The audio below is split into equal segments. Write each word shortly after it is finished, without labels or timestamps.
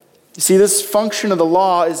You see, this function of the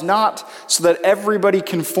law is not so that everybody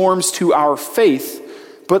conforms to our faith,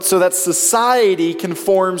 but so that society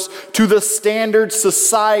conforms to the standard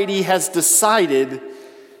society has decided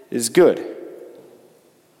is good.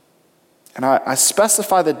 And I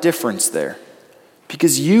specify the difference there,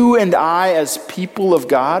 because you and I, as people of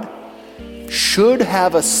God, should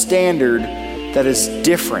have a standard that is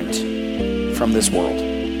different from this world.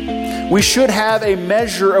 We should have a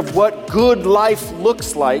measure of what good life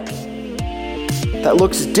looks like that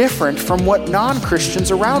looks different from what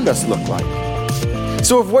non-Christians around us look like.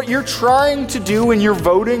 So if what you're trying to do in your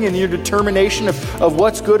voting and your determination of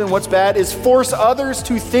what's good and what's bad is force others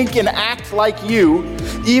to think and act like you,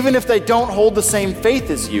 even if they don't hold the same faith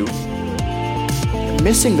as you, you're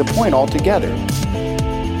missing the point altogether.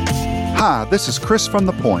 Hi, this is Chris from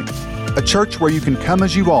The Point, a church where you can come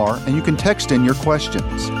as you are and you can text in your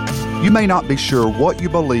questions. You may not be sure what you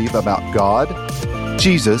believe about God,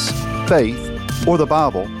 Jesus, faith, or the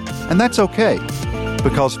Bible, and that's okay,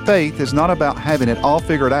 because faith is not about having it all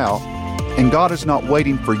figured out, and God is not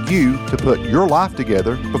waiting for you to put your life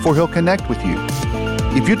together before He'll connect with you.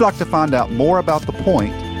 If you'd like to find out more about The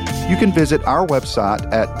Point, you can visit our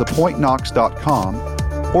website at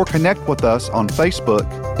thepointknox.com or connect with us on Facebook,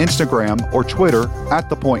 Instagram, or Twitter at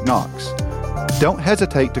The Point Knox. Don't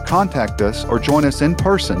hesitate to contact us or join us in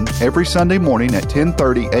person every Sunday morning at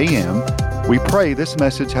 10:30 a.m. We pray this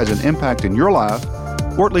message has an impact in your life,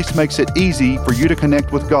 or at least makes it easy for you to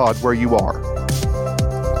connect with God where you are.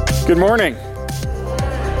 Good morning.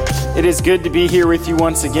 It is good to be here with you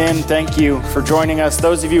once again. Thank you for joining us.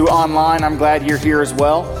 Those of you online, I'm glad you're here as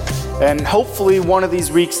well. And hopefully one of these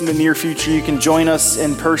weeks in the near future, you can join us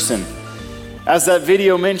in person. As that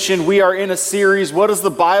video mentioned, we are in a series, What Does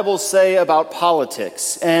the Bible Say About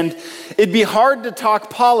Politics? And it'd be hard to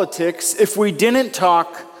talk politics if we didn't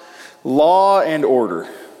talk law and order.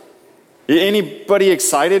 Anybody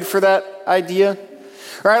excited for that idea?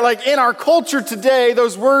 Right, like in our culture today,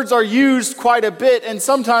 those words are used quite a bit, and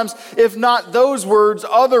sometimes, if not those words,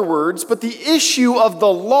 other words. But the issue of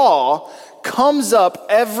the law comes up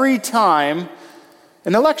every time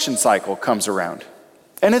an election cycle comes around.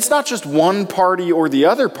 And it's not just one party or the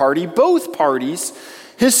other party. Both parties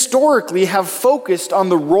historically have focused on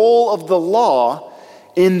the role of the law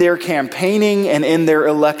in their campaigning and in their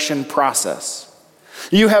election process.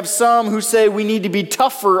 You have some who say we need to be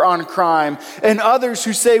tougher on crime, and others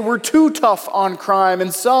who say we're too tough on crime,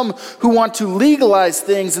 and some who want to legalize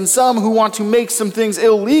things, and some who want to make some things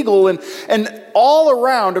illegal, and all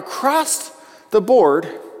around, across the board,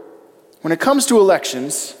 when it comes to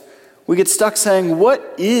elections, we get stuck saying,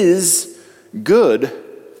 what is good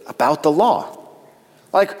about the law?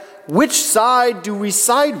 Like, which side do we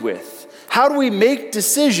side with? How do we make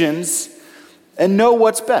decisions and know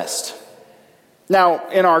what's best? Now,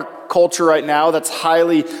 in our culture right now that's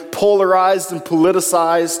highly polarized and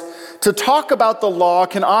politicized, to talk about the law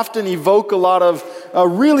can often evoke a lot of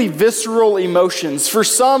really visceral emotions. For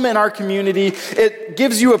some in our community, it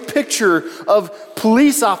gives you a picture of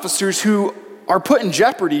police officers who are put in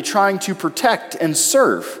jeopardy trying to protect and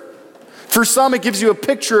serve. For some, it gives you a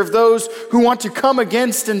picture of those who want to come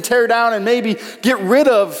against and tear down and maybe get rid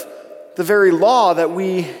of the very law that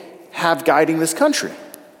we have guiding this country.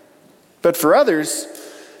 But for others,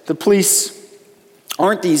 the police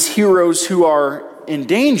aren't these heroes who are in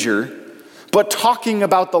danger, but talking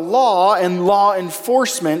about the law and law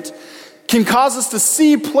enforcement can cause us to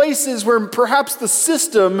see places where perhaps the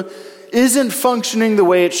system isn't functioning the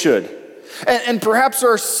way it should. And perhaps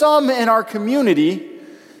there are some in our community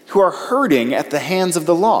who are hurting at the hands of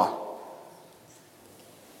the law.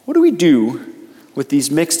 What do we do with these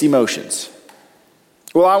mixed emotions?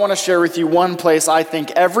 Well, I want to share with you one place I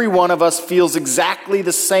think every one of us feels exactly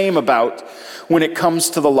the same about when it comes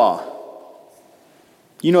to the law.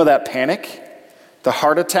 You know that panic, the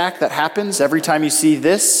heart attack that happens every time you see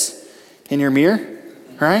this in your mirror,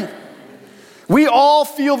 right? We all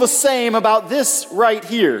feel the same about this right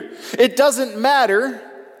here. It doesn't matter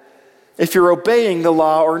if you're obeying the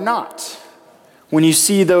law or not. When you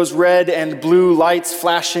see those red and blue lights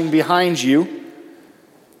flashing behind you,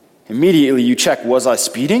 immediately you check, was I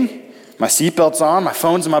speeding? My seatbelt's on, my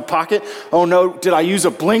phone's in my pocket. Oh no, did I use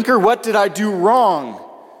a blinker? What did I do wrong?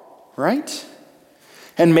 Right?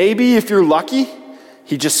 And maybe if you're lucky,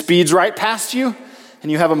 he just speeds right past you and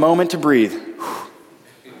you have a moment to breathe.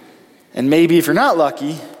 And maybe if you're not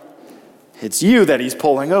lucky, it's you that he's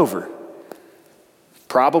pulling over.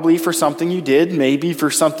 Probably for something you did, maybe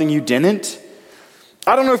for something you didn't.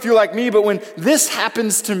 I don't know if you're like me, but when this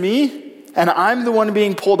happens to me and I'm the one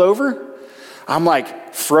being pulled over, I'm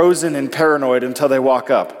like frozen and paranoid until they walk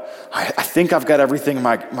up. I think I've got everything in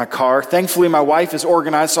my car. Thankfully, my wife is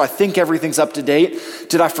organized, so I think everything's up to date.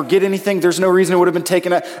 Did I forget anything? There's no reason it would have been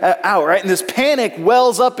taken out, right? And this panic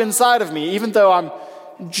wells up inside of me, even though I'm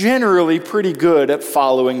generally pretty good at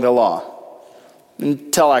following the law.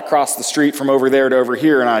 Until I cross the street from over there to over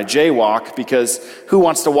here and I jaywalk, because who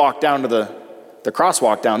wants to walk down to the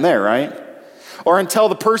crosswalk down there, right? Or until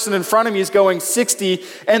the person in front of me is going 60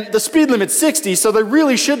 and the speed limit's 60, so they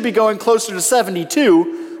really should be going closer to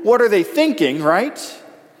 72. What are they thinking, right?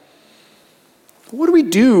 What do we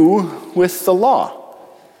do with the law?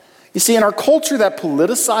 You see, in our culture that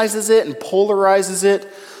politicizes it and polarizes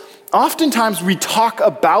it, oftentimes we talk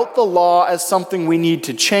about the law as something we need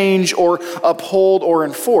to change or uphold or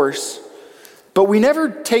enforce, but we never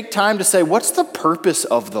take time to say, what's the purpose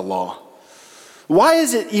of the law? Why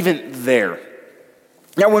is it even there?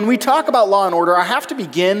 Now, when we talk about law and order, I have to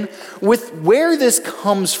begin with where this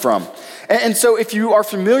comes from. And so if you are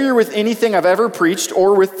familiar with anything I've ever preached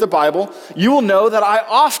or with the Bible, you will know that I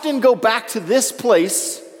often go back to this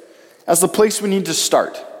place as the place we need to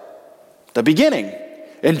start. The beginning,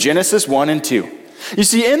 in Genesis 1 and 2. You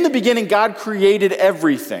see, in the beginning, God created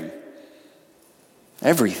everything.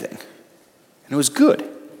 Everything. And it was good.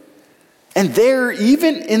 And there,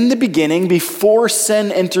 even in the beginning, before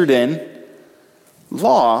sin entered in,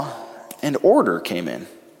 law and order came in.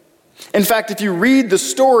 In fact, if you read the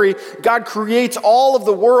story, God creates all of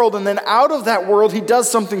the world, and then out of that world, he does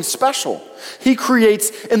something special. He creates,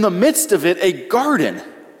 in the midst of it, a garden.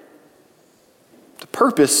 The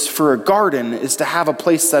purpose for a garden is to have a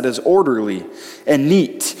place that is orderly and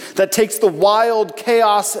neat, that takes the wild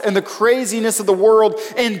chaos and the craziness of the world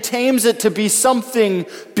and tames it to be something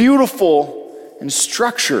beautiful and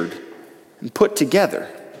structured and put together.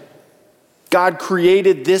 God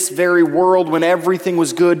created this very world when everything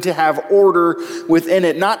was good to have order within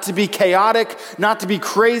it, not to be chaotic, not to be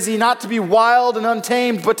crazy, not to be wild and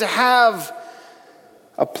untamed, but to have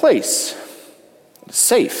a place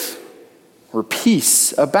safe where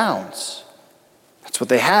peace abounds. That's what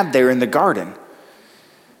they had there in the garden.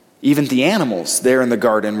 Even the animals there in the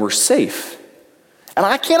garden were safe. And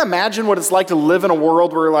I can't imagine what it's like to live in a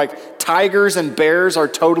world where like tigers and bears are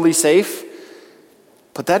totally safe.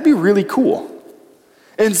 But that'd be really cool.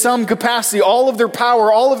 In some capacity, all of their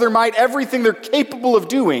power, all of their might, everything they're capable of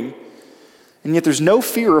doing, and yet there's no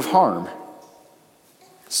fear of harm.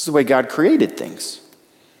 This is the way God created things.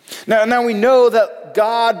 Now we know that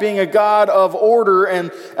God, being a God of order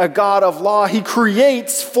and a God of law, he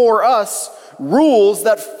creates for us rules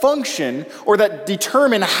that function or that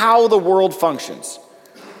determine how the world functions.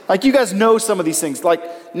 Like you guys know some of these things,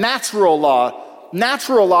 like natural law.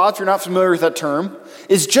 Natural law, if you're not familiar with that term,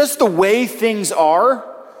 is just the way things are,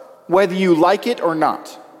 whether you like it or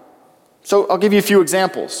not. So I'll give you a few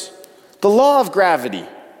examples. The law of gravity.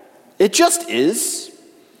 It just is.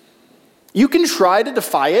 You can try to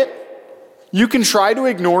defy it. You can try to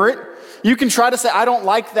ignore it. You can try to say, I don't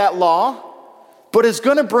like that law, but it's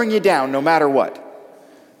going to bring you down no matter what.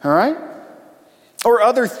 All right? Or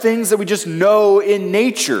other things that we just know in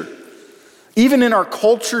nature. Even in our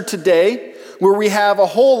culture today, where we have a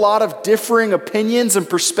whole lot of differing opinions and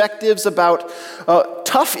perspectives about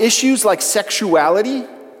tough issues like sexuality,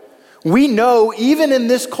 we know, even in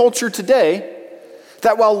this culture today,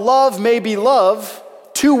 that while love may be love,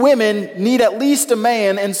 two women need at least a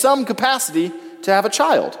man in some capacity to have a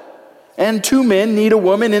child. And two men need a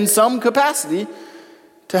woman in some capacity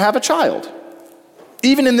to have a child.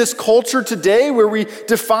 Even in this culture today where we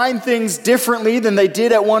define things differently than they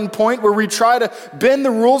did at one point, where we try to bend the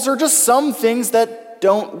rules, there are just some things that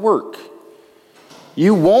don't work.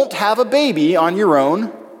 You won't have a baby on your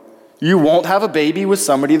own. You won't have a baby with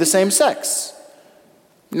somebody of the same sex.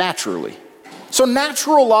 Naturally. So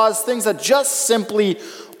natural laws, things that just simply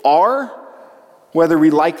are, whether we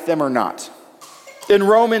like them or not. In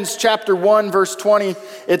Romans chapter 1, verse 20,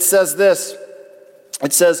 it says this.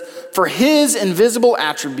 It says, for his invisible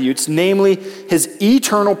attributes, namely his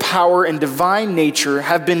eternal power and divine nature,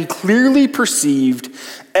 have been clearly perceived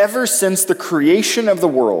ever since the creation of the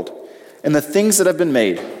world and the things that have been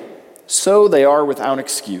made. So they are without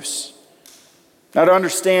excuse. Now, to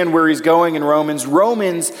understand where he's going in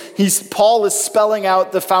Romans, Paul is spelling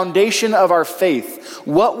out the foundation of our faith,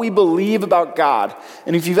 what we believe about God.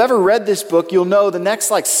 And if you've ever read this book, you'll know the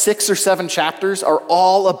next 6 or 7 chapters are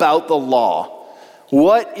all about the law.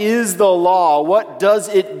 What is the law? What does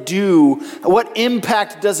it do? What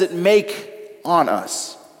impact does it make on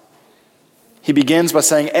us? He begins by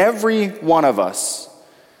saying every one of us,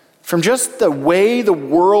 from just the way the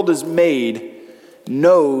world is made,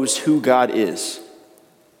 knows who God is.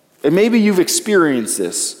 And maybe you've experienced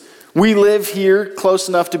this, We live here close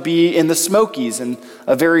enough to be in the Smokies in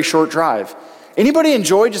a very short drive. Anybody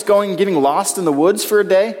enjoy just going and getting lost in the woods for a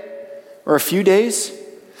day or a few days?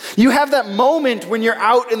 You have that moment when you're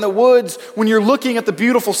out in the woods, when you're looking at the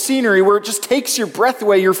beautiful scenery where it just takes your breath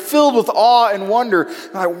away. You're filled with awe and wonder.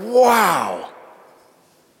 Like, wow.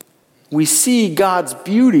 We see God's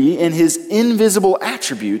beauty and his invisible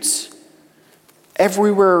attributes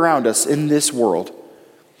everywhere around us in this world.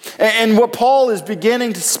 And what Paul is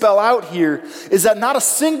beginning to spell out here is that not a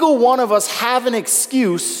single one of us have an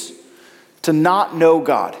excuse to not know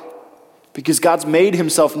God, because God's made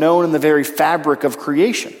himself known in the very fabric of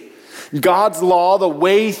creation. God's law, the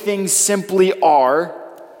way things simply are,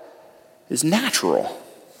 is natural.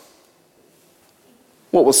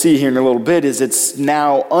 What we'll see here in a little bit is it's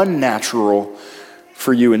now unnatural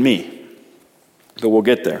for you and me. But we'll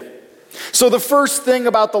get there. So the first thing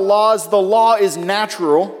about the law is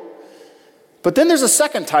natural. But then there's a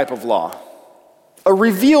second type of law, a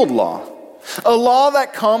revealed law. A law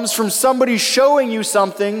that comes from somebody showing you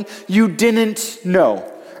something you didn't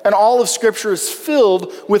know. And all of Scripture is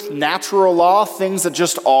filled with natural law, things that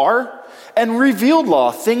just are, and revealed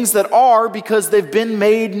law, things that are because they've been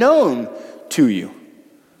made known to you.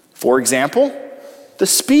 For example, the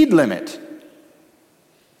speed limit.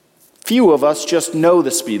 Few of us just know the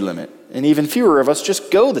speed limit, and even fewer of us just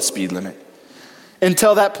go the speed limit.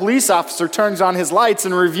 Until that police officer turns on his lights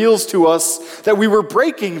and reveals to us that we were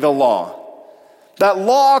breaking the law. That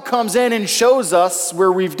law comes in and shows us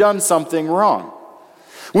where we've done something wrong.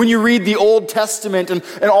 When you read the Old Testament and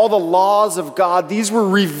all the laws of God, these were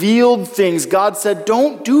revealed things. God said,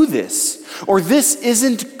 don't do this, or this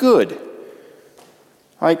isn't good.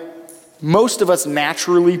 Like most of us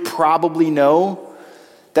naturally probably know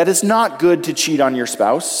that it's not good to cheat on your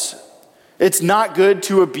spouse. It's not good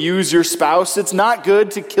to abuse your spouse. It's not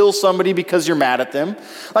good to kill somebody because you're mad at them.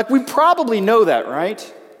 Like we probably know that,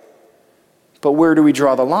 right? But where do we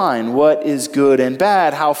draw the line? What is good and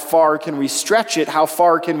bad? How far can we stretch it? How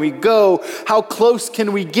far can we go? How close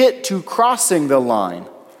can we get to crossing the line?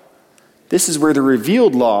 This is where the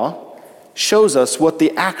revealed law shows us what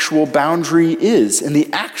the actual boundary is, and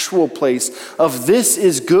the actual place of this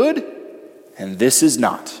is good and this is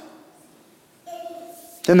not.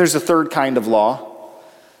 Then there's a third kind of law,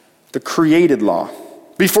 the created law.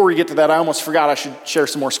 Before we get to that, I almost forgot I should share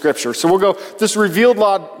some more scripture. So we'll go, this revealed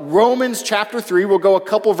law, Romans chapter 3, we'll go a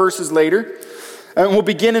couple verses later, and we'll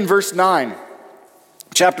begin in verse 9.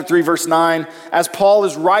 Chapter 3, verse 9, as Paul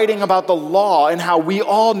is writing about the law and how we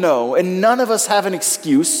all know, and none of us have an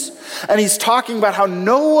excuse, and he's talking about how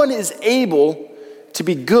no one is able to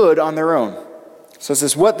be good on their own. So it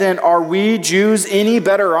says, what then, are we Jews any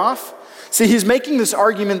better off? See, he's making this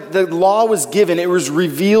argument, the law was given, it was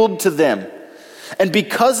revealed to them. And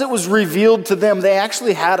because it was revealed to them, they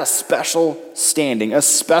actually had a special standing, a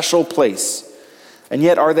special place. And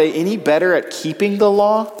yet, are they any better at keeping the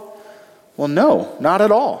law? Well, no, not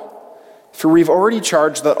at all. For we've already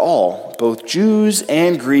charged that all, both Jews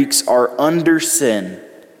and Greeks, are under sin.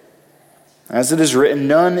 As it is written,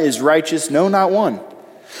 none is righteous, no, not one.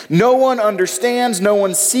 No one understands, no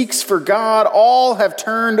one seeks for God. All have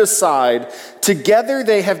turned aside. Together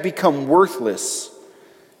they have become worthless.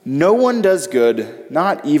 No one does good,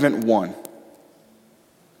 not even one.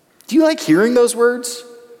 Do you like hearing those words?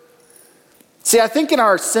 See, I think in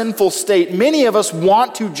our sinful state, many of us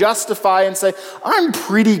want to justify and say, I'm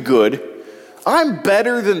pretty good. I'm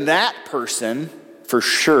better than that person, for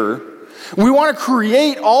sure. We want to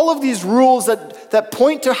create all of these rules that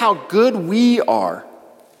point to how good we are.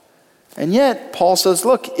 And yet, Paul says,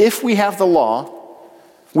 look, if we have the law,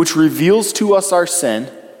 which reveals to us our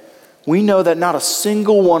sin, we know that not a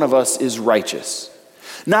single one of us is righteous.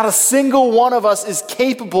 Not a single one of us is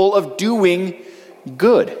capable of doing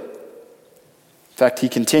good. In fact, he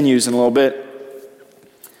continues in a little bit.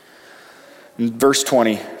 In verse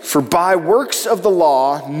 20, for by works of the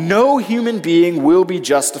law, no human being will be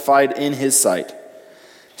justified in his sight,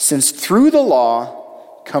 since through the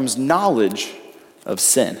law comes knowledge of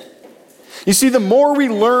sin. You see, the more we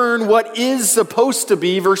learn what is supposed to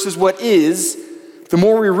be versus what is, the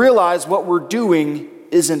more we realize what we're doing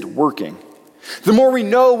isn't working. The more we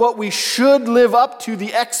know what we should live up to,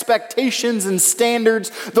 the expectations and standards,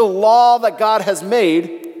 the law that God has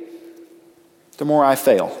made, the more I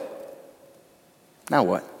fail. Now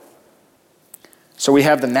what? So we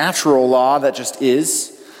have the natural law that just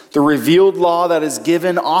is, the revealed law that is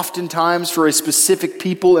given oftentimes for a specific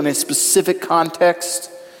people in a specific context.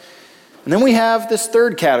 And then we have this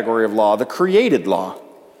third category of law, the created law.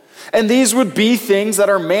 And these would be things that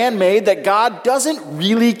are man-made that God doesn't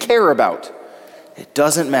really care about. It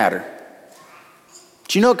doesn't matter.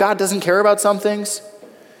 Do you know God doesn't care about some things?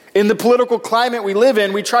 In the political climate we live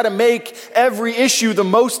in, we try to make every issue the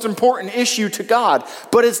most important issue to God,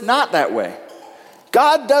 but it's not that way.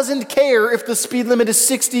 God doesn't care if the speed limit is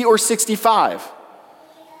 60 or 65.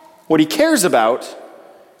 What he cares about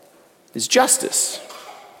is justice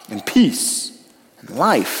and peace and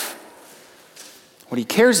life. What he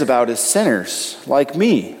cares about is sinners like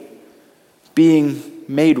me being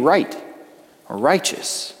made right or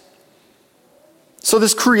righteous. So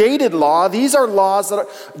this created law, these are laws that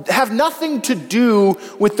have nothing to do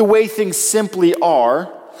with the way things simply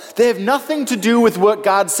are. They have nothing to do with what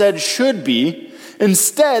God said should be.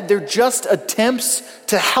 Instead, they're just attempts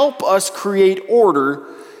to help us create order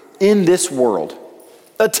in this world.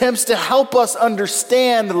 Attempts to help us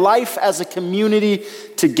understand life as a community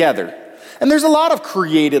together. And there's a lot of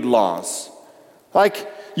created laws. Like,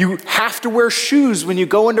 you have to wear shoes when you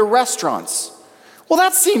go into restaurants. Well,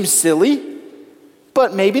 that seems silly,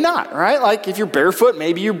 but maybe not, right? Like, if you're barefoot,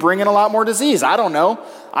 maybe you're bringing a lot more disease. I don't know.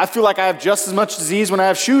 I feel like I have just as much disease when I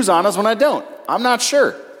have shoes on as when I don't. I'm not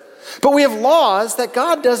sure. But we have laws that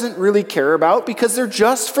God doesn't really care about because they're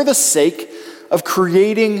just for the sake of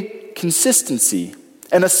creating consistency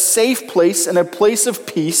and a safe place and a place of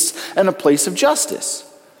peace and a place of justice.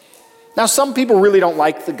 Now, some people really don't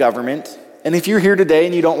like the government. And if you're here today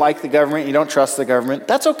and you don't like the government, you don't trust the government,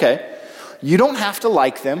 that's okay. You don't have to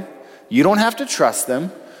like them. You don't have to trust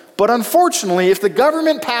them. But unfortunately, if the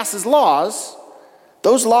government passes laws,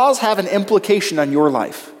 those laws have an implication on your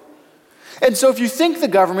life. And so if you think the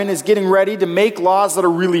government is getting ready to make laws that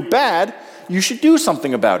are really bad, you should do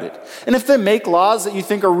something about it. And if they make laws that you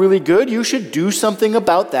think are really good, you should do something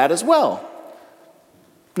about that as well.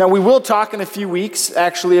 Now, we will talk in a few weeks,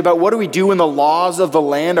 actually, about what do we do when the laws of the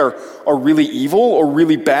land are really evil or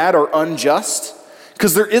really bad or unjust.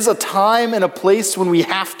 Because there is a time and a place when we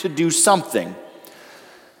have to do something.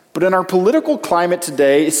 But in our political climate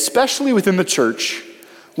today, especially within the church,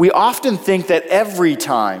 we often think that every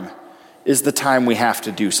time is the time we have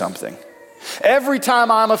to do something. Every time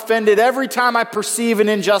I'm offended, every time I perceive an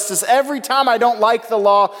injustice, every time I don't like the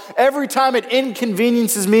law, every time it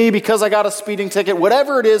inconveniences me because I got a speeding ticket,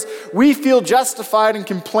 whatever it is, we feel justified in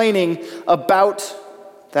complaining about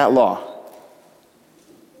that law.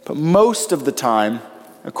 But most of the time,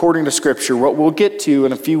 according to Scripture, what we'll get to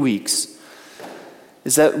in a few weeks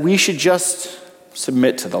is that we should just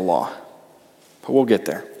submit to the law. But we'll get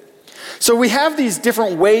there. So we have these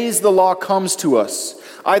different ways the law comes to us.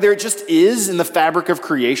 Either it just is in the fabric of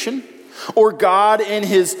creation, or God in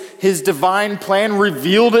his divine plan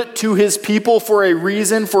revealed it to his people for a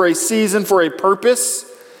reason, for a season, for a purpose.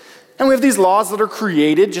 And we have these laws that are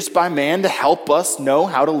created just by man to help us know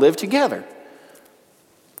how to live together.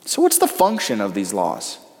 So what's the function of these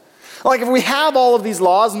laws? Like, if we have all of these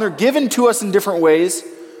laws and they're given to us in different ways,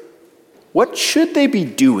 what should they be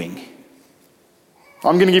doing?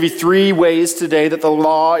 I'm going to give you 3 ways today that the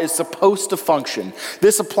law is supposed to function.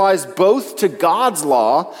 This applies both to God's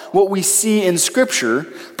law, what we see in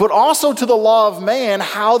Scripture, but also to the law of man,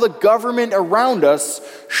 how the government around us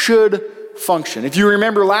should function. If you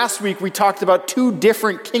remember last week, we talked about 2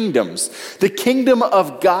 different kingdoms. The kingdom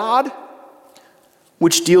of God,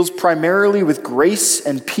 which deals primarily with grace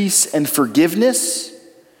and peace and forgiveness,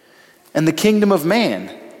 and the kingdom of man,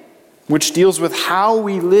 which deals with how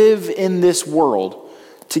we live in this world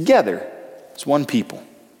together as one people.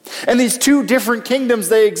 And these 2 different kingdoms,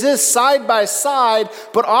 they exist side by side,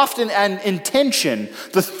 but often in tension.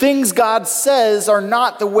 The things God says are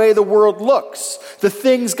not the way the world looks. The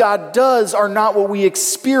things God does are not what we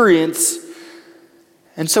experience.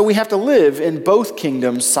 And so we have to live in both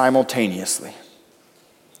kingdoms simultaneously.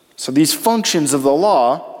 So these functions of the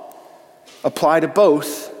law apply to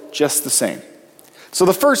both just the same. So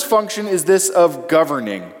the first function is this of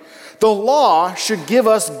governing. The law should give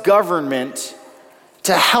us government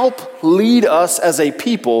to help lead us as a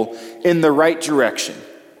people in the right direction.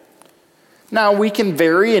 Now, we can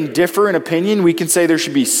vary and differ in opinion. We can say there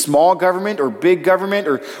should be small government or big government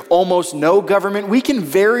or almost no government. We can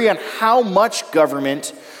vary on how much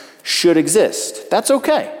government should exist. That's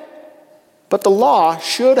okay. But the law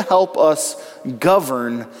should help us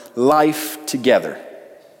govern life together.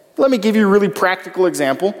 Let me give you a really practical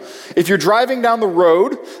example. If you're driving down the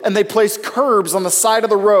road and they place curbs on the side of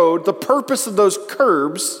the road, the purpose of those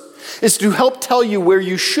curbs is to help tell you where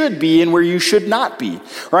you should be and where you should not be.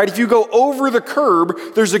 Right? If you go over the curb,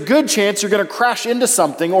 there's a good chance you're going to crash into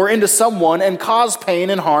something or into someone and cause pain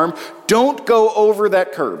and harm. Don't go over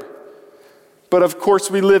that curb. But of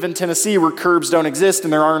course, we live in Tennessee where curbs don't exist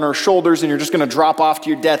and there aren't our shoulders and you're just going to drop off to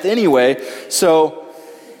your death anyway. So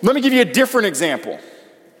let me give you a different example.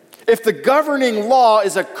 If the governing law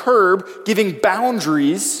is a curb giving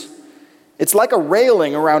boundaries, it's like a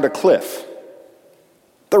railing around a cliff.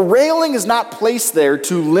 The railing is not placed there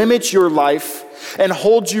to limit your life and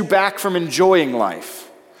hold you back from enjoying life.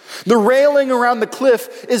 The railing around the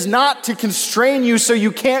cliff is not to constrain you so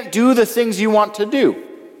you can't do the things you want to do.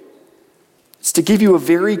 It's to give you a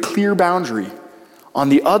very clear boundary. On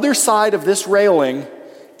the other side of this railing,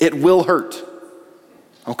 it will hurt.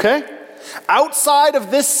 Okay? Outside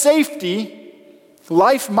of this safety,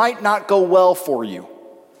 life might not go well for you.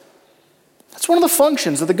 That's one of the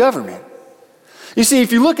functions of the government. You see,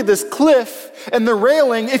 if you look at this cliff and the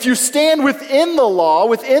railing, if you stand within the law,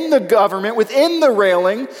 within the government, within the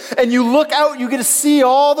railing, and you look out, you get to see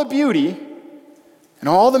all the beauty and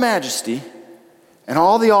all the majesty and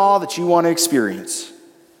all the awe that you want to experience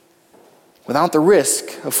without the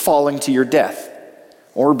risk of falling to your death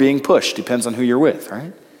or being pushed, depends on who you're with,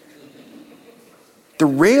 right? The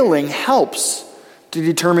railing helps to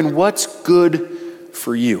determine what's good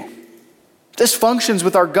for you. This functions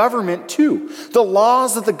with our government too. The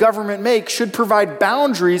laws that the government makes should provide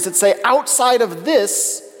boundaries that say outside of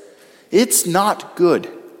this, it's not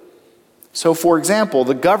good. So for example,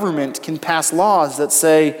 the government can pass laws that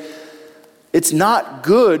say it's not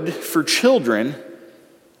good for children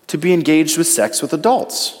to be engaged with sex with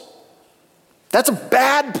adults. That's a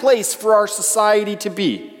bad place for our society to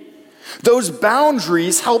be. Those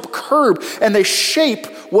boundaries help curb and they shape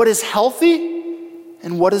what is healthy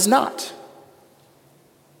and what is not.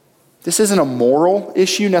 This isn't a moral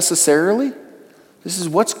issue necessarily. This is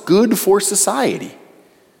what's good for society.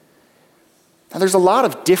 Now, there's a lot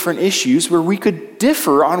of different issues where we could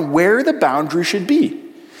differ on where the boundary should be.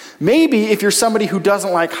 Maybe if you're somebody who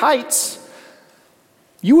doesn't like heights,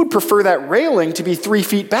 you would prefer that railing to be 3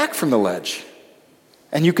 feet back from the ledge,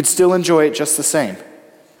 and you could still enjoy it just the same.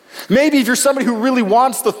 Maybe if you're somebody who really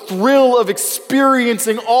wants the thrill of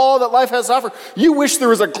experiencing all that life has to offer, you wish there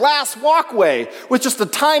was a glass walkway with just a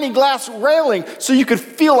tiny glass railing so you could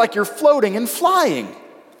feel like you're floating and flying.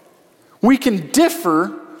 We can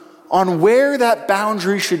differ on where that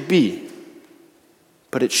boundary should be,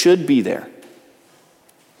 but it should be there.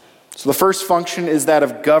 So the first function is that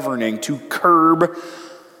of governing, to curb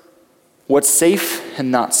what's safe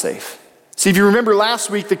and not safe. See, if you remember last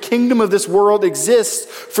week, the kingdom of this world exists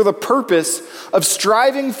for the purpose of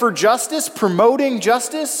striving for justice, promoting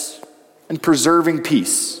justice, and preserving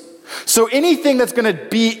peace. So anything that's going to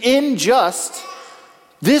be unjust,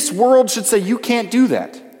 this world should say you can't do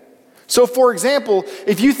that. So for example,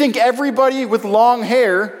 if you think everybody with long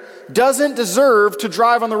hair doesn't deserve to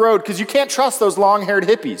drive on the road because you can't trust those long-haired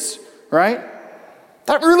hippies, right?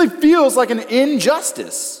 That really feels like an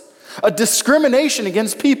injustice, a discrimination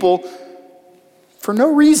against people for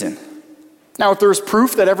no reason. Now, if there's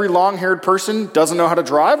proof that every long-haired person doesn't know how to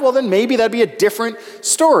drive, well, then maybe that'd be a different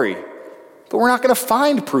story. But we're not going to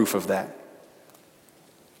find proof of that.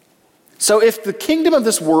 So if the kingdom of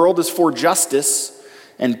this world is for justice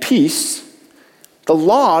and peace, the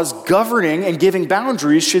laws governing and giving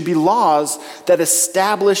boundaries should be laws that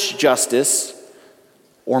establish justice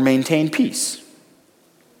or maintain peace.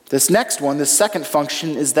 This next one, this second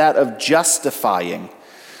function, is that of justifying.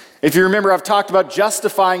 If you remember, I've talked about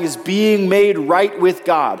justifying as being made right with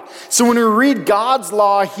God. So when we read God's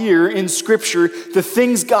law here in Scripture, the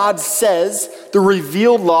things God says, the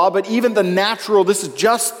revealed law, but even the natural, this is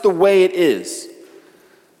just the way it is.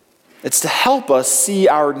 It's to help us see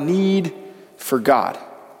our need for God,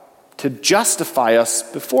 to justify us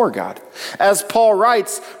before God. As Paul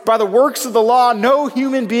writes, by the works of the law, no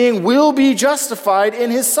human being will be justified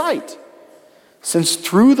in his sight, since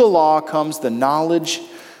through the law comes the knowledge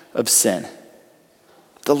of sin.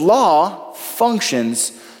 The law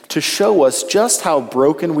functions to show us just how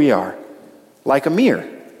broken we are, like a mirror.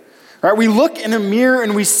 Right? We look in a mirror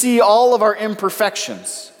and we see all of our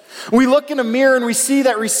imperfections. We look in a mirror and we see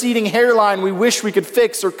that receding hairline we wish we could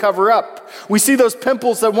fix or cover up. We see those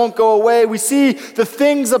pimples that won't go away. We see the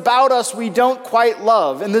things about us we don't quite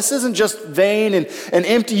love. And this isn't just vain and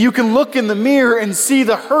empty. You can look in the mirror and see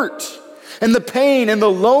the hurt and the pain and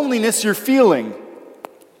the loneliness you're feeling.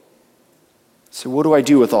 So what do I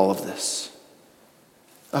do with all of this?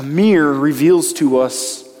 A mirror reveals to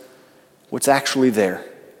us what's actually there.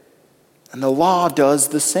 And the law does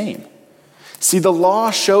the same. See, the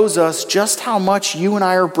law shows us just how much you and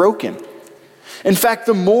I are broken. In fact,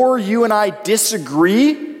 the more you and I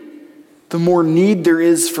disagree, the more need there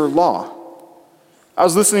is for law. I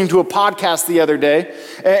was listening to a podcast the other day,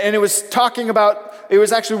 and it was talking about it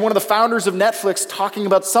was actually one of the founders of Netflix talking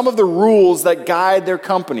about some of the rules that guide their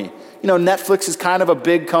company. You know, Netflix is kind of a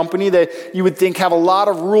big company that you would think have a lot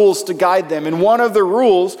of rules to guide them. And one of the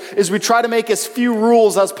rules is we try to make as few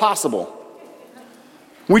rules as possible.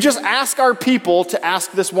 We just ask our people to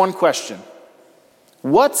ask this one question: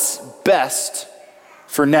 what's best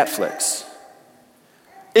for Netflix?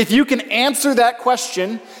 If you can answer that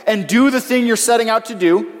question and do the thing you're setting out to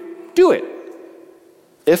do it.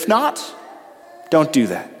 If not, don't do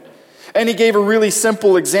that. And he gave a really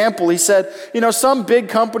simple example. He said, some big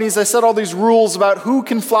companies, they set all these rules about who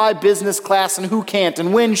can fly business class and who can't,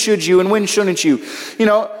 and when should you and when shouldn't you.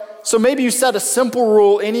 So maybe you set a simple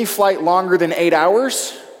rule: any flight longer than 8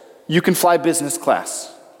 hours, you can fly business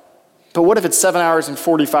class. But what if it's 7 hours and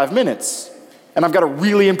 45 minutes, and I've got a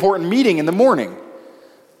really important meeting in the morning?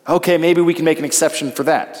 Okay, maybe we can make an exception for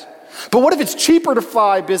that. But what if it's cheaper to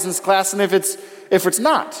fly business class than if it's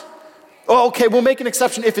not? Oh, okay, we'll make an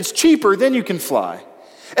exception. If it's cheaper, then you can fly.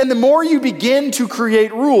 And the more you begin to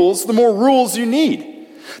create rules, the more rules you need.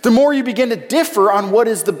 The more you begin to differ on what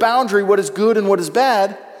is the boundary, what is good and what is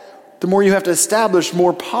bad, the more you have to establish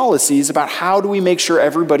more policies about how do we make sure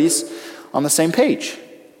everybody's on the same page.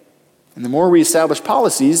 And the more we establish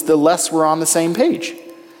policies, the less we're on the same page.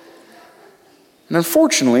 And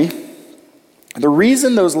unfortunately, the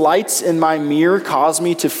reason those lights in my mirror cause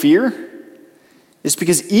me to fear is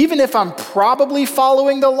because even if I'm probably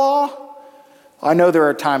following the law, I know there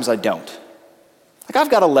are times I don't. Like,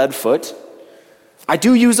 I've got a lead foot. I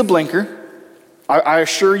do use a blinker. I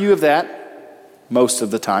assure you of that most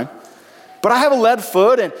of the time. But I have a lead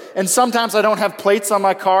foot, and sometimes I don't have plates on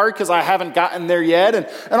my car because I haven't gotten there yet, and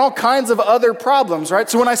all kinds of other problems, right?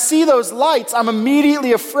 So when I see those lights, I'm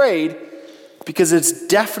immediately afraid because it's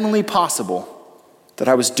definitely possible that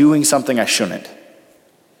I was doing something I shouldn't.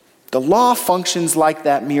 The law functions like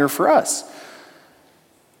that mirror for us.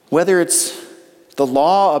 Whether it's the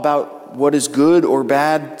law about what is good or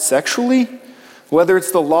bad sexually, whether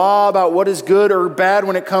it's the law about what is good or bad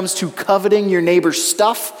when it comes to coveting your neighbor's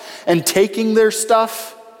stuff and taking their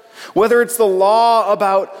stuff, whether it's the law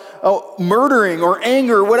about murdering or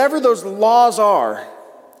anger, whatever those laws are,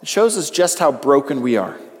 it shows us just how broken we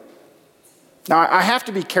are. Now, I have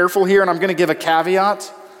to be careful here, and I'm going to give a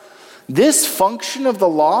caveat. This function of the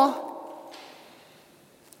law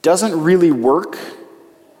doesn't really work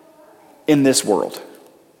in this world.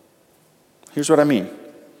 Here's what I mean.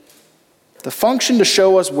 The function to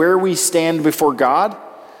show us where we stand before God,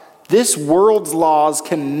 this world's laws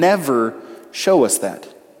can never show us that.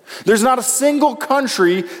 There's not a single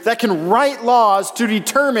country that can write laws to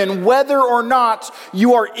determine whether or not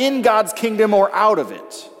you are in God's kingdom or out of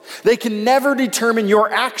it. They can never determine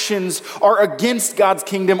your actions are against God's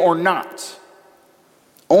kingdom or not.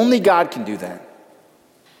 Only God can do that.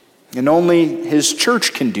 And only His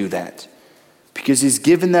church can do that, because He's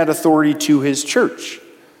given that authority to His church.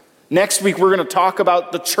 Next week, we're going to talk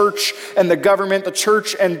about the church and the government, the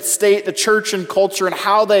church and state, the church and culture, and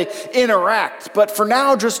how they interact. But for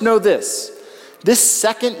now, just know this. This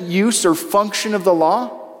second use or function of the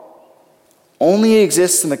law only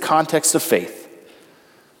exists in the context of faith.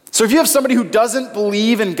 So if you have somebody who doesn't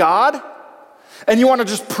believe in God, and you want to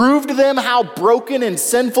just prove to them how broken and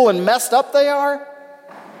sinful and messed up they are,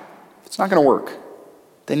 it's not going to work.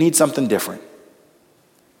 They need something different.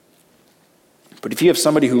 But if you have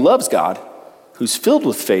somebody who loves God, who's filled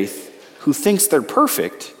with faith, who thinks they're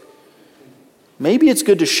perfect, maybe it's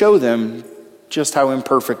good to show them just how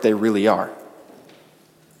imperfect they really are.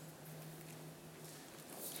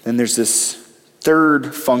 Then there's this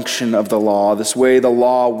third function of the law, this way the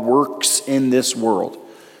law works in this world.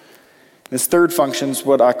 This third function is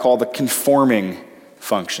what I call the conforming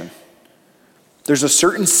function. There's a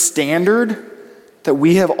certain standard that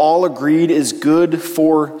we have all agreed is good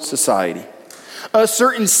for society. A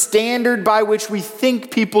certain standard by which we think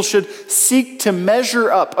people should seek to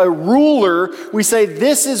measure up. A ruler, we say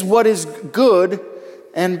this is what is good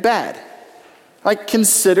and bad. Like,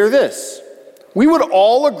 consider this. We would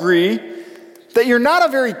all agree that you're not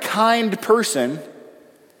a very kind person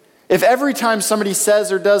if every time somebody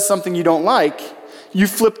says or does something you don't like, you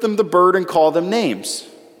flip them the bird and call them names.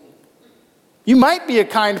 You might be a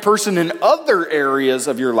kind person in other areas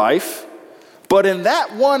of your life, but in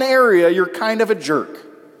that one area, you're kind of a jerk.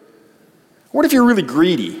 What if you're really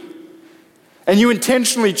greedy and you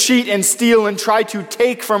intentionally cheat and steal and try to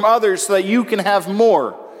take from others so that you can have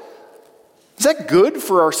more? Is that good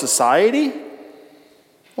for our society?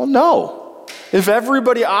 Well, no. If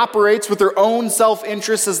everybody operates with their own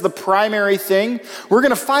self-interest as the primary thing, we're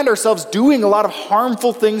going to find ourselves doing a lot of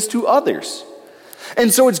harmful things to others.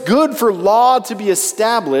 And so it's good for law to be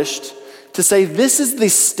established to say this is the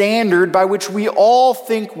standard by which we all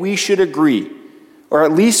think we should agree, or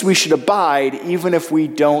at least we should abide even if we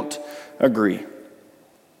don't agree.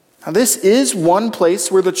 Now, this is one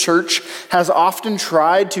place where the church has often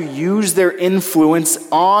tried to use their influence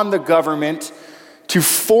on the government to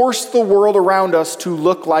force the world around us to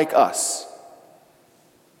look like us.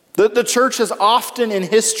 The church has often in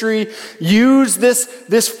history used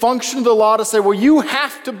this function of the law to say, well, you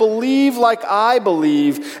have to believe like I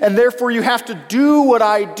believe, and therefore you have to do what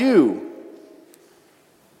I do.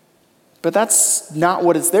 But that's not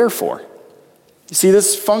what it's there for. You see,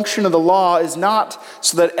 this function of the law is not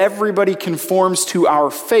so that everybody conforms to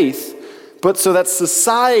our faith, but so that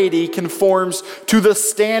society conforms to the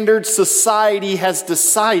standard society has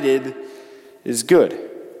decided is good.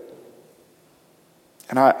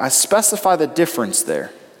 And I specify the difference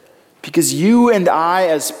there because you and I,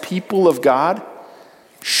 as people of God,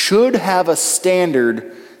 should have a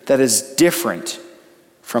standard that is different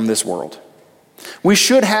from this world. We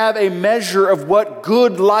should have a measure of what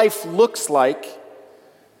good life looks like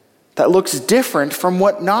that looks different from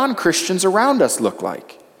what non-Christians around us look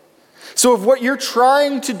like. So if what you're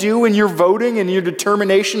trying to do in your voting and your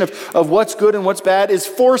determination of what's good and what's bad is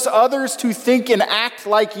force others to think and act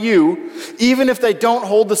like you, even if they don't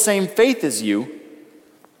hold the same faith as you,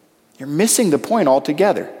 you're missing the point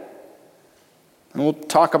altogether. And we'll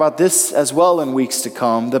talk about this as well in weeks to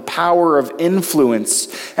come, the power of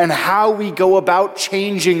influence and how we go about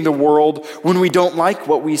changing the world when we don't like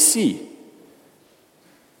what we see.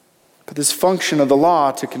 But this function of the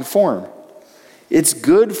law to conform. It's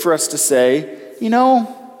good for us to say,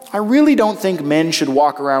 I really don't think men should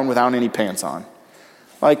walk around without any pants on.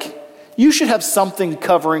 Like, you should have something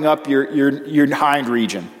covering up your hind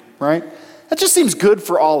region, right? That just seems good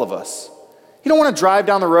for all of us. You don't want to drive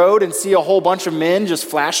down the road and see a whole bunch of men just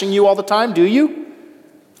flashing you all the time, do you?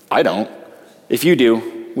 I don't. If you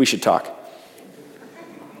do, we should talk.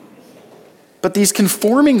 But these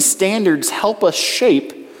conforming standards help us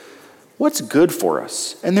shape what's good for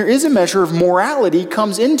us. And there is a measure of morality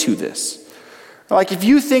comes into this. Like if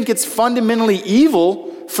you think it's fundamentally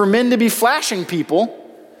evil for men to be flashing people,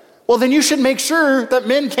 well then you should make sure that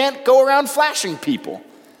men can't go around flashing people.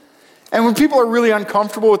 And when people are really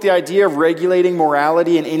uncomfortable with the idea of regulating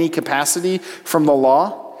morality in any capacity from the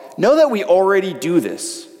law, know that we already do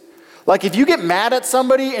this. Like if you get mad at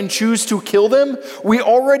somebody and choose to kill them, we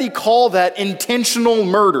already call that intentional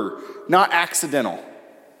murder, not accidental.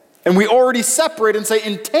 And we already separate and say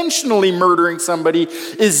intentionally murdering somebody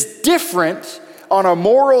is different on a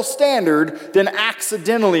moral standard than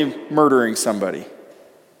accidentally murdering somebody.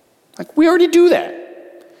 Like we already do that.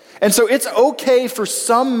 And so it's okay for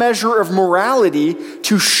some measure of morality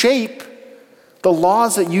to shape the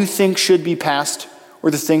laws that you think should be passed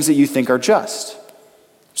or the things that you think are just.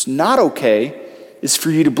 What's not okay is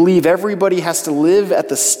for you to believe everybody has to live at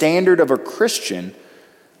the standard of a Christian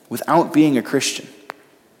without being a Christian.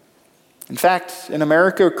 In fact, in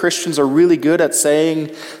America, Christians are really good at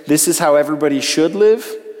saying, this is how everybody should live.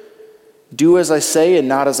 Do as I say and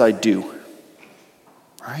not as I do.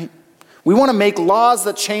 Right? We want to make laws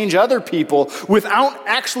that change other people without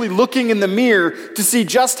actually looking in the mirror to see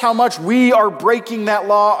just how much we are breaking that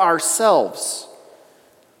law ourselves.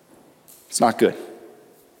 It's not good.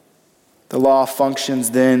 The law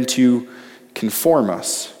functions then to conform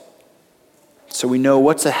us. So we know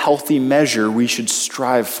what's a healthy measure we should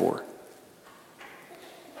strive for.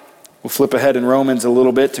 We'll flip ahead in Romans a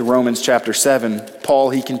little bit to Romans chapter 7. Paul,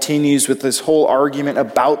 he continues with this whole argument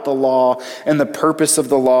about the law and the purpose of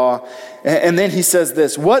the law. And then he says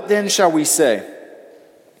this, what then shall we say?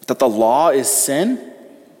 That the law is sin?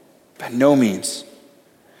 By no means.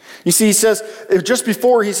 You see, he says, just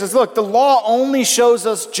before he says, look, the law only shows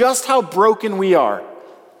us just how broken we are.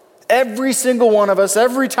 Every single one of us,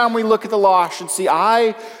 every time we look at the law, should see,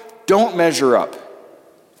 I don't measure up.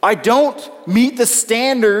 I don't meet the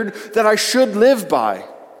standard that I should live by.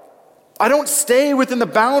 I don't stay within the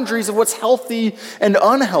boundaries of what's healthy and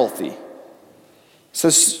unhealthy. So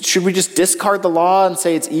should we just discard the law and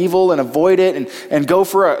say it's evil and avoid it and go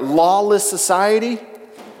for a lawless society?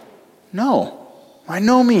 No, by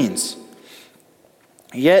no means.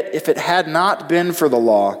 Yet if it had not been for the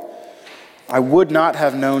law, I would not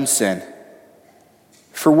have known sin.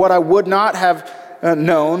 For what I would not have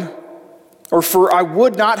known, or for I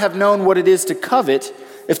would not have known what it is to covet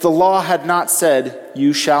if the law had not said,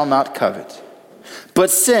 you shall not covet. But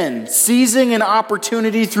sin, seizing an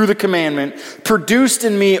opportunity through the commandment, produced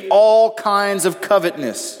in me all kinds of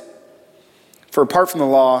covetousness. For apart from the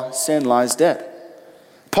law, sin lies dead.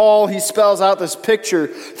 Paul, he spells out this picture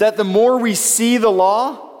that the more we see the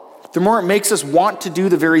law, the more it makes us want to do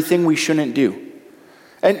the very thing we shouldn't do.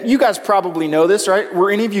 And you guys probably know this, right?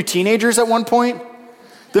 Were any of you teenagers at one point?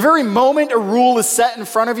 The very moment a rule is set in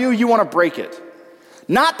front of you, you want to break it.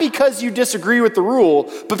 Not because you disagree with the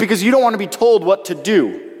rule, but because you don't want to be told what to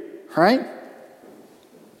do, right?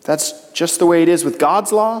 That's just the way it is with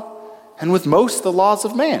God's law and with most of the laws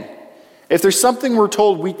of man. If there's something we're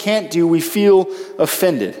told we can't do, we feel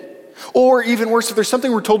offended. Or even worse, if there's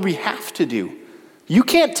something we're told we have to do. You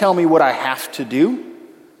can't tell me what I have to do.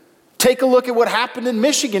 Take a look at what happened in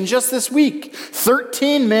Michigan just this week.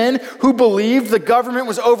 13 men who believed the government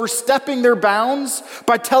was overstepping their bounds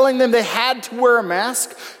by telling them they had to wear a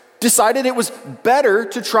mask decided it was better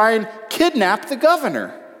to try and kidnap the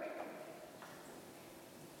governor.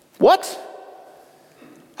 What?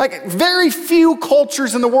 Like, very few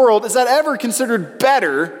cultures in the world is that ever considered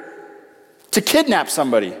better to kidnap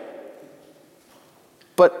somebody.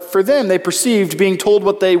 But for them, they perceived being told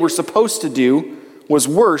what they were supposed to do was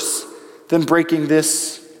worse than breaking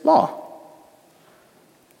this law.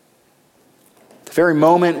 The very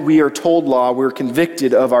moment we are told law, we're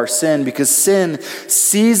convicted of our sin because sin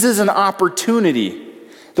seizes an opportunity.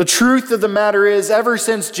 The truth of the matter is, ever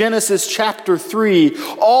since Genesis chapter 3,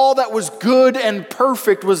 all that was good and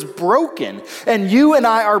perfect was broken. And you and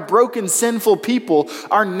I are broken, sinful people.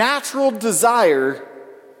 Our natural desire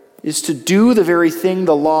is to do the very thing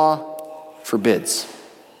the law forbids.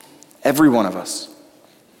 Every one of us.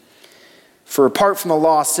 For apart from the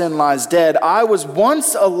law, sin lies dead. I was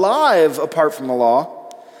once alive apart from the law,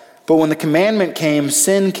 but when the commandment came,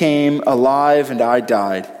 sin came alive and I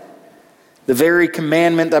died. The very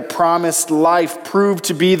commandment that promised life proved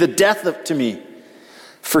to be the death to me.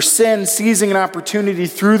 For sin, seizing an opportunity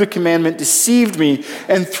through the commandment, deceived me,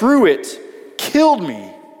 and through it, killed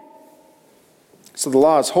me. So the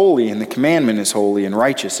law is holy, and the commandment is holy and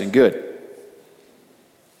righteous and good.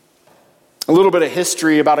 A little bit of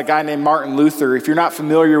history about a guy named Martin Luther. If you're not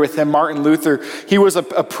familiar with him, Martin Luther, he was a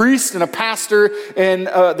priest and a pastor in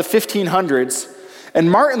the 1500s.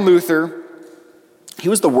 And Martin Luther, he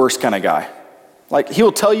was the worst kind of guy. Like,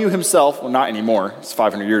 he'll tell you himself, well, not anymore. It's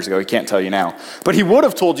 500 years ago. He can't tell you now. But he would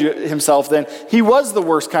have told you himself then. He was the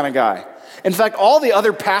worst kind of guy. In fact, all the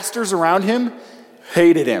other pastors around him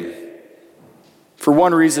hated him for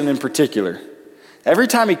one reason in particular. Every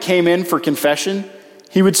time he came in for confession,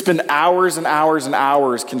 he would spend hours and hours and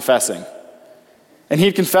hours confessing. And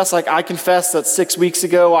he'd confess, like, I confessed that 6 weeks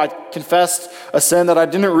ago, I confessed a sin that I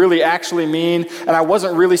didn't really actually mean, and I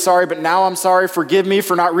wasn't really sorry, but now I'm sorry. Forgive me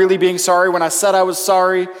for not really being sorry when I said I was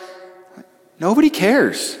sorry. Nobody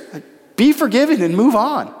cares. Be forgiven and move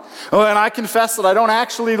on. Oh, and I confess that I don't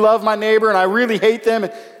actually love my neighbor and I really hate them.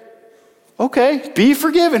 Okay, be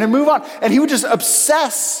forgiven and move on. And he would just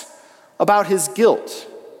obsess about his guilt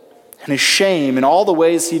and his shame and all the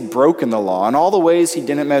ways he'd broken the law and all the ways he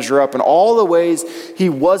didn't measure up and all the ways he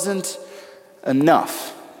wasn't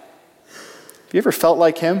enough. Have you ever felt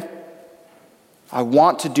like him? I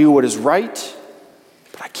want to do what is right,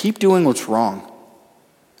 but I keep doing what's wrong.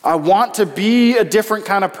 I want to be a different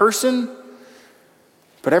kind of person,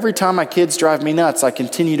 but every time my kids drive me nuts, I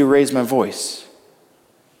continue to raise my voice.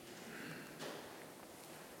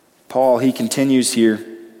 Paul, he continues here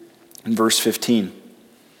in verse 15.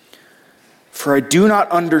 For I do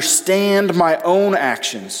not understand my own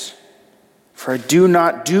actions. For I do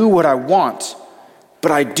not do what I want,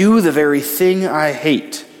 but I do the very thing I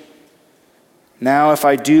hate. Now, if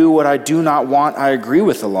I do what I do not want, I agree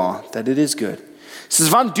with the law that it is good. It says,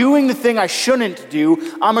 if I'm doing the thing I shouldn't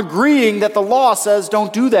do, I'm agreeing that the law says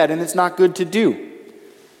don't do that, and it's not good to do.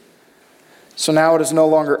 So now it is no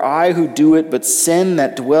longer I who do it, but sin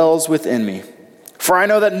that dwells within me. For I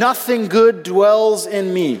know that nothing good dwells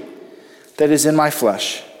in me, that is in my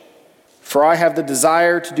flesh. For I have the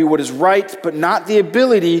desire to do what is right, but not the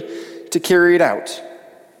ability to carry it out.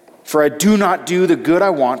 For I do not do the good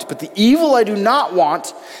I want, but the evil I do not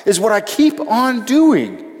want is what I keep on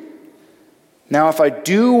doing. Now if I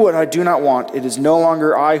do what I do not want, it is no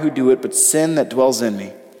longer I who do it, but sin that dwells in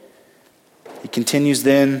me. He continues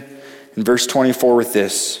then in verse 24 with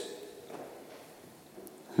this.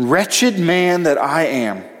 Wretched man that I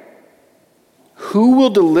am, who will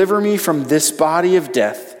deliver me from this body of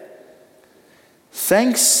death?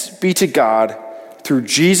 Thanks be to God through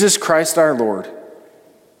Jesus Christ our Lord.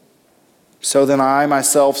 So then I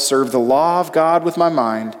myself serve the law of God with my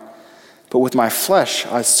mind, but with my flesh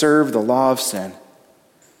I serve the law of sin.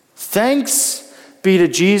 Thanks be to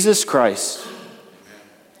Jesus Christ.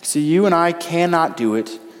 See, you and I cannot do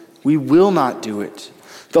it. We will not do it.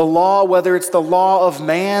 The law, whether it's the law of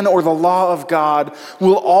man or the law of God,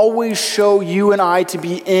 will always show you and I to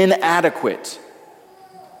be inadequate.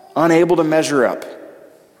 unable to measure up,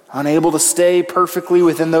 unable to stay perfectly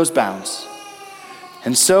within those bounds.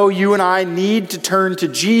 And so you and I need to turn to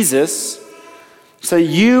Jesus. So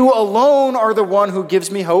you alone are the one who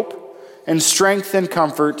gives me hope and strength and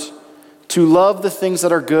comfort to love the things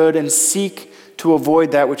that are good and seek to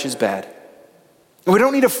avoid that which is bad. And we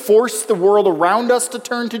don't need to force the world around us to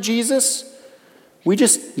turn to Jesus. We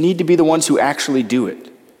just need to be the ones who actually do it.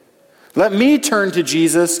 Let me turn to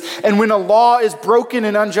Jesus, and when a law is broken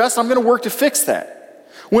and unjust, I'm going to work to fix that.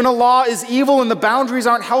 When a law is evil and the boundaries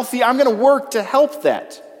aren't healthy, I'm going to work to help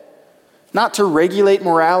that. Not to regulate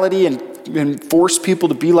morality and force people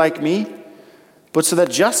to be like me, but so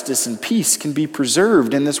that justice and peace can be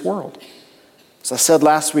preserved in this world. As I said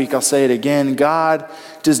last week, I'll say it again, God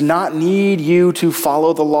does not need you to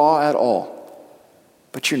follow the law at all,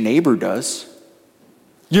 but your neighbor does.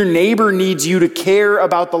 Your neighbor needs you to care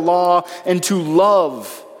about the law and to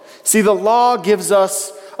love. See, the law gives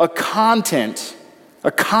us a context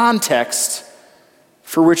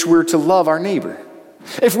for which we're to love our neighbor.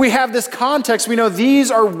 If we have this context, we know these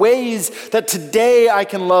are ways that today I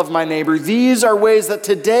can love my neighbor. These are ways that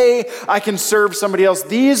today I can serve somebody else.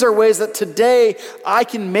 These are ways that today I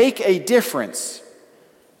can make a difference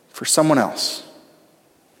for someone else.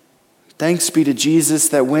 Thanks be to Jesus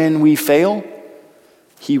that when we fail,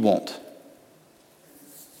 He won't.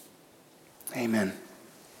 Amen.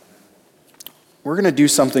 We're going to do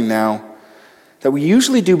something now that we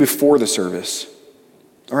usually do before the service,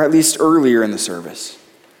 or at least earlier in the service.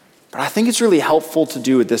 But I think it's really helpful to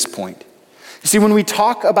do at this point. You see, when we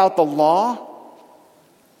talk about the law,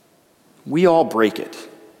 we all break it.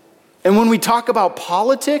 And when we talk about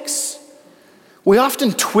politics, we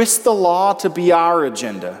often twist the law to be our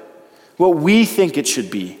agenda, what we think it should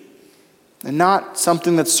be, and not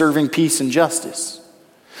something that's serving peace and justice.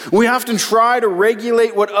 We often try to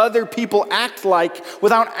regulate what other people act like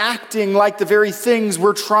without acting like the very things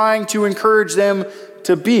we're trying to encourage them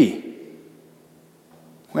to be.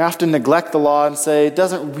 We often neglect the law and say, it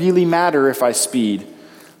doesn't really matter if I speed,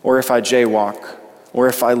 or if I jaywalk, or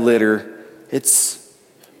if I litter. It's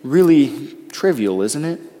really trivial, isn't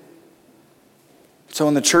it? So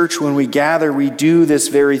in the church, when we gather, we do this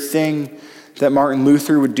very thing that Martin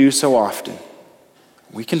Luther would do so often.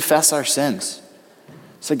 We confess our sins.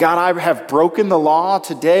 So God, I have broken the law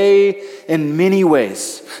today in many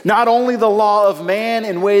ways. Not only the law of man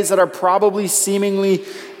in ways that are probably seemingly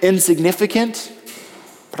insignificant,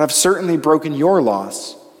 but I've certainly broken your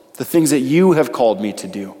laws, the things that you have called me to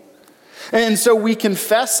do. And so we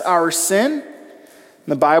confess our sin.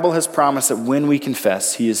 The Bible has promised that when we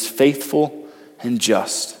confess, He is faithful and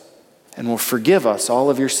just and will forgive us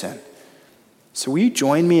all of your sin. So will you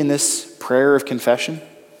join me in this prayer of confession?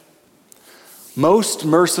 Most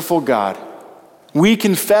merciful God, we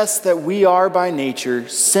confess that we are by nature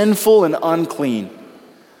sinful and unclean.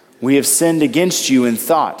 We have sinned against you in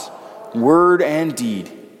thought, word, and deed,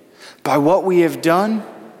 by what we have done,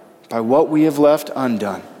 by what we have left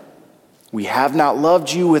undone. We have not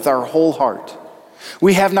loved you with our whole heart.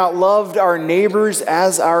 We have not loved our neighbors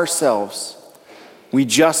as ourselves. We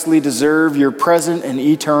justly deserve your present and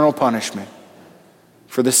eternal punishment.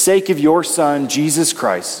 For the sake of your Son, Jesus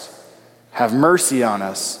Christ, have mercy on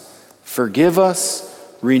us, forgive us,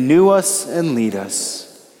 renew us, and lead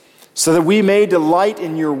us, so that we may delight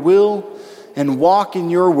in your will and walk in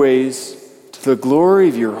your ways to the glory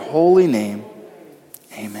of your holy name.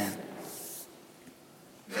 Amen.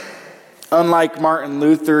 Unlike Martin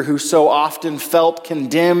Luther, who so often felt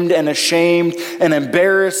condemned and ashamed and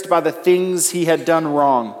embarrassed by the things he had done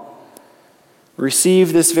wrong,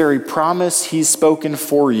 receive this very promise he's spoken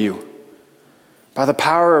for you. By the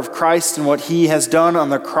power of Christ and what he has done on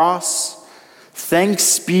the cross,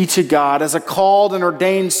 thanks be to God. As a called and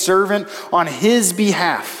ordained servant on his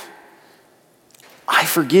behalf, I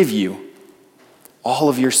forgive you all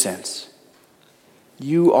of your sins.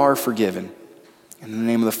 You are forgiven. In the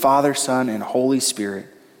name of the Father, Son, and Holy Spirit,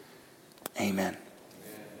 amen.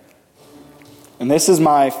 And this is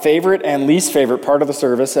my favorite and least favorite part of the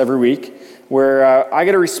service every week, where I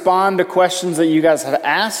get to respond to questions that you guys have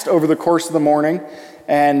asked over the course of the morning,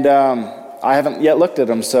 and I haven't yet looked at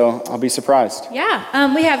them, so I'll be surprised.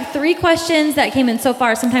 Yeah, we have 3 questions that came in so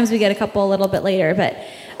far. Sometimes we get a couple a little bit later, but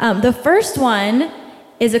the first one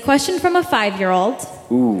is a question from a 5-year-old.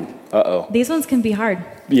 Ooh, uh-oh. These ones can be hard.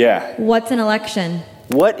 Yeah. What's an election?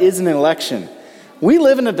 What is an election? We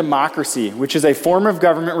live in a democracy, which is a form of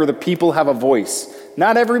government where the people have a voice.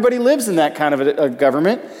 Not everybody lives in that kind of a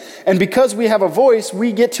government. And because we have a voice,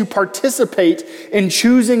 we get to participate in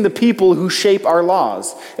choosing the people who shape our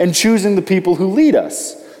laws and choosing the people who lead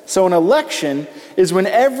us. So an election is when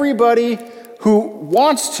everybody who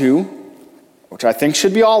wants to, which I think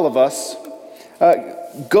should be all of us,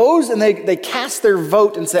 goes and they cast their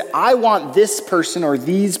vote and say, I want this person or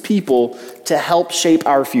these people to help shape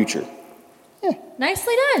our future. Yeah.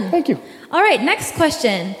 Nicely done. Thank you. All right, next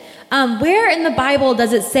question. Where in the Bible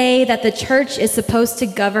does it say that the church is supposed to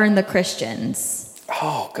govern the Christians?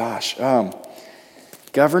 Oh, gosh.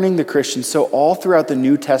 Governing the Christians. So all throughout the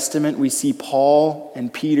New Testament, we see Paul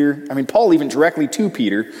and Peter. Paul even directly to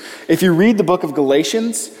Peter. If you read the book of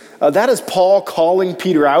Galatians, that is Paul calling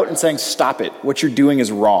Peter out and saying, stop it. What you're doing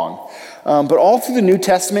is wrong. But all through the New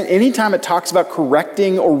Testament, anytime it talks about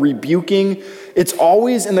correcting or rebuking, it's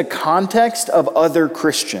always in the context of other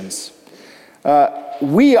Christians.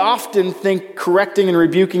 We often think correcting and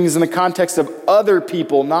rebuking is in the context of other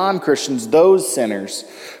people, non-Christians, those sinners.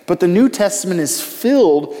 But the New Testament is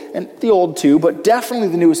filled, and the Old too, but definitely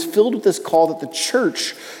the New is filled with this call that the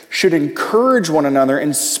church should encourage one another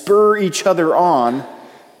and spur each other on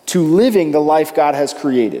to living the life God has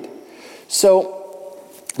created. So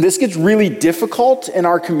this gets really difficult in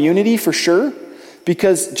our community for sure,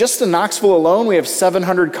 because just in Knoxville alone, we have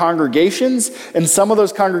 700 congregations, and some of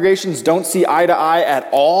those congregations don't see eye to eye at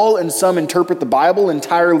all, and some interpret the Bible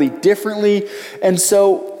entirely differently. And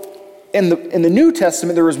so in the New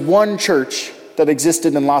Testament, there was one church that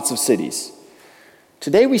existed in lots of cities.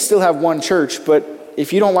 Today, we still have one church, but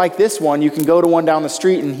if you don't like this one, you can go to one down the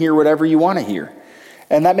street and hear whatever you want to hear.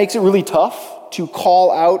 And that makes it really tough to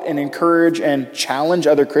call out and encourage and challenge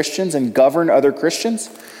other Christians and govern other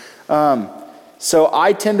Christians. So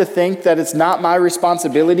I tend to think that it's not my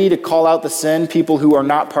responsibility to call out the sin people who are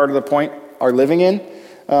not part of the point are living in.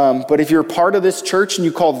 But if you're part of this church and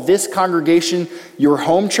you call this congregation your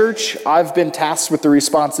home church, I've been tasked with the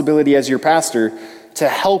responsibility as your pastor to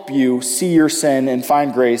help you see your sin and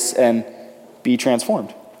find grace and be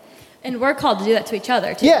transformed. And we're called to do that to each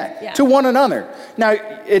other, too. Yeah, to one another. Now,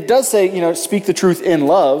 it does say, speak the truth in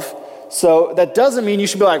love. So that doesn't mean you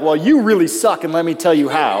should be like, well, you really suck and let me tell you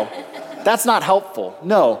how. That's not helpful.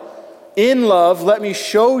 No. In love, let me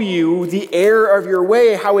show you the error of your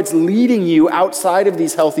way, how it's leading you outside of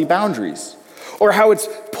these healthy boundaries, or how it's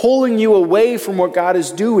pulling you away from what God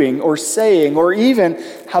is doing or saying, or even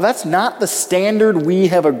how that's not the standard we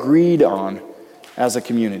have agreed on as a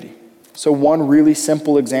community. So one really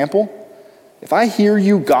simple example, if I hear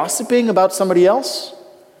you gossiping about somebody else,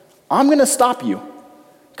 I'm going to stop you,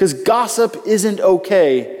 because gossip isn't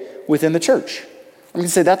okay within the church. I'm going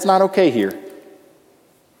to say, that's not okay here.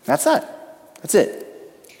 That's that. That's it.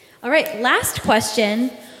 All right, last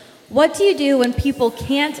question. What do you do when people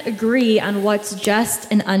can't agree on what's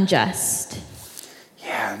just and unjust?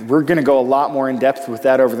 Yeah, we're going to go a lot more in depth with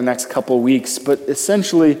that over the next couple of weeks. But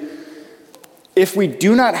essentially, if we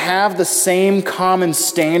do not have the same common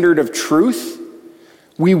standard of truth,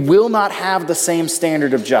 we will not have the same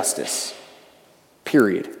standard of justice.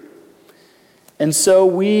 Period. And so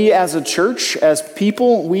we as a church, as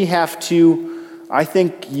people, we have to, I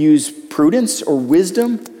think, use prudence or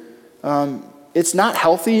wisdom. It's not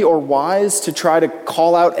healthy or wise to try to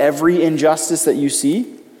call out every injustice that you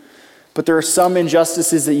see, but there are some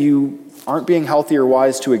injustices that you aren't being healthy or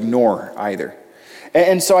wise to ignore either.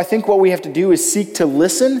 And so I think what we have to do is seek to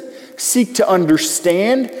listen, seek to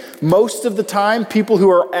understand. Most of the time, people who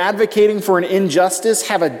are advocating for an injustice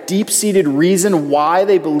have a deep-seated reason why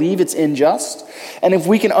they believe it's unjust. And if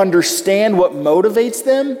we can understand what motivates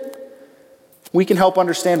them, we can help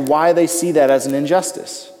understand why they see that as an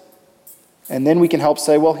injustice. And then we can help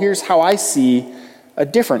say, well, here's how I see a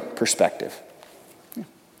different perspective.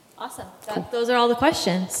 Awesome. Those are all the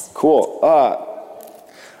questions. Cool.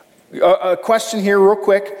 A question here real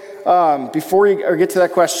quick, before we get to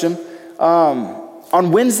that question.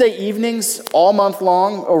 On Wednesday evenings, all month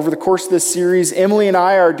long, over the course of this series, Emily and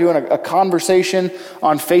I are doing a conversation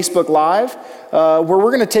on Facebook Live, where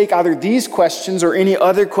we're going to take either these questions or any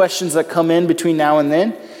other questions that come in between now and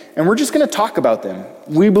then, and we're just going to talk about them.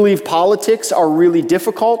 We believe politics are really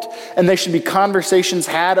difficult, and they should be conversations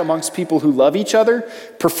had amongst people who love each other,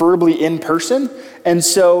 preferably in person. And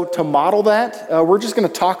so to model that, we're just going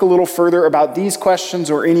to talk a little further about these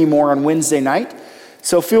questions or any more on Wednesday night.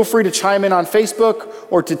 So feel free to chime in on Facebook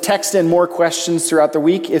or to text in more questions throughout the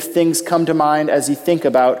week if things come to mind as you think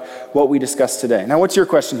about what we discussed today. Now, what's your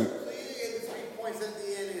question here?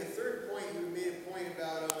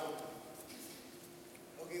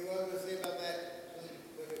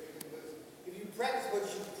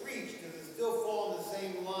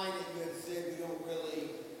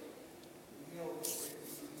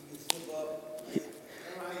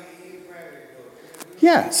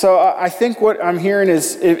 Yeah, so I think what I'm hearing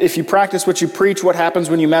is if you practice what you preach, what happens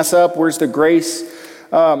when you mess up? Where's the grace?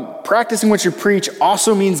 Practicing what you preach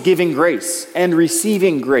also means giving grace and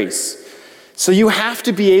receiving grace. So you have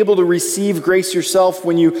to be able to receive grace yourself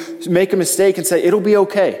when you make a mistake and say, it'll be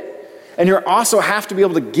okay. And you also have to be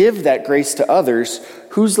able to give that grace to others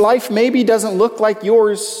whose life maybe doesn't look like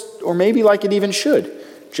yours, or maybe like it even should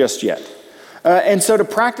just yet. And so to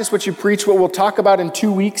practice what you preach, what we'll talk about in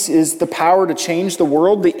 2 weeks is the power to change the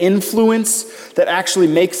world, the influence that actually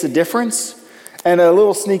makes a difference. And a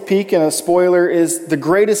little sneak peek and a spoiler is the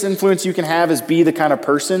greatest influence you can have is be the kind of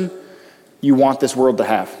person you want this world to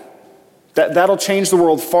have. That'll change the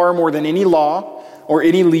world far more than any law or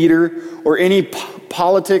any leader or any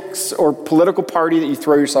politics or political party that you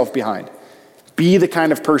throw yourself behind. Be the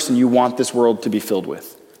kind of person you want this world to be filled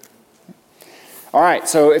with. All right,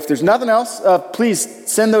 so if there's nothing else, please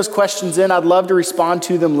send those questions in. I'd love to respond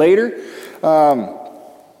to them later.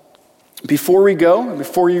 Before we go,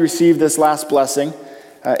 before you receive this last blessing,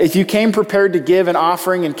 if you came prepared to give an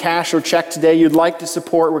offering in cash or check today, you'd like to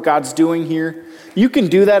support what God's doing here, you can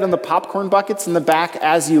do that in the popcorn buckets in the back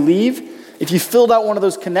as you leave. If you filled out one of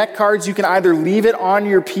those Connect cards, you can either leave it on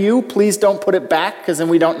your pew. Please don't put it back, because then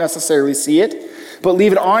we don't necessarily see it. But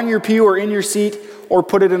leave it on your pew or in your seat, or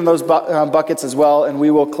put it in those buckets as well, and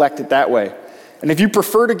we will collect it that way. And if you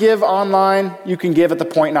prefer to give online, you can give at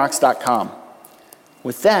thepointknox.com.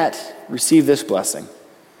 With that, receive this blessing.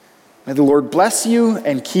 May the Lord bless you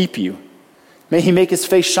and keep you. May he make his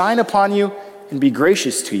face shine upon you and be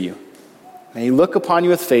gracious to you. May he look upon you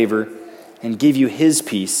with favor and give you his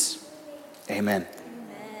peace. Amen.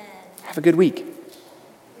 Have a good week.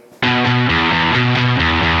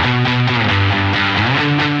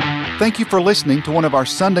 Thank you for listening to one of our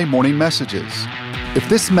Sunday morning messages. If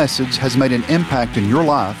this message has made an impact in your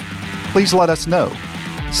life, please let us know.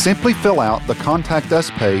 Simply fill out the Contact Us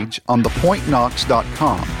page on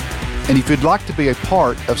thepointknox.com. And if you'd like to be a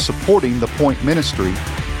part of supporting the Point Ministry,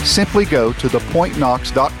 simply go to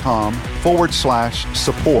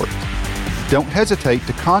thepointknox.com/support. Don't hesitate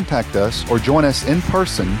to contact us or join us in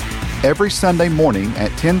person every Sunday morning at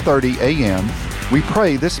 10:30 a.m. We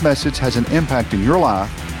pray this message has an impact in your life,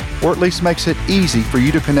 or at least makes it easy for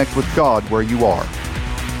you to connect with God where you are.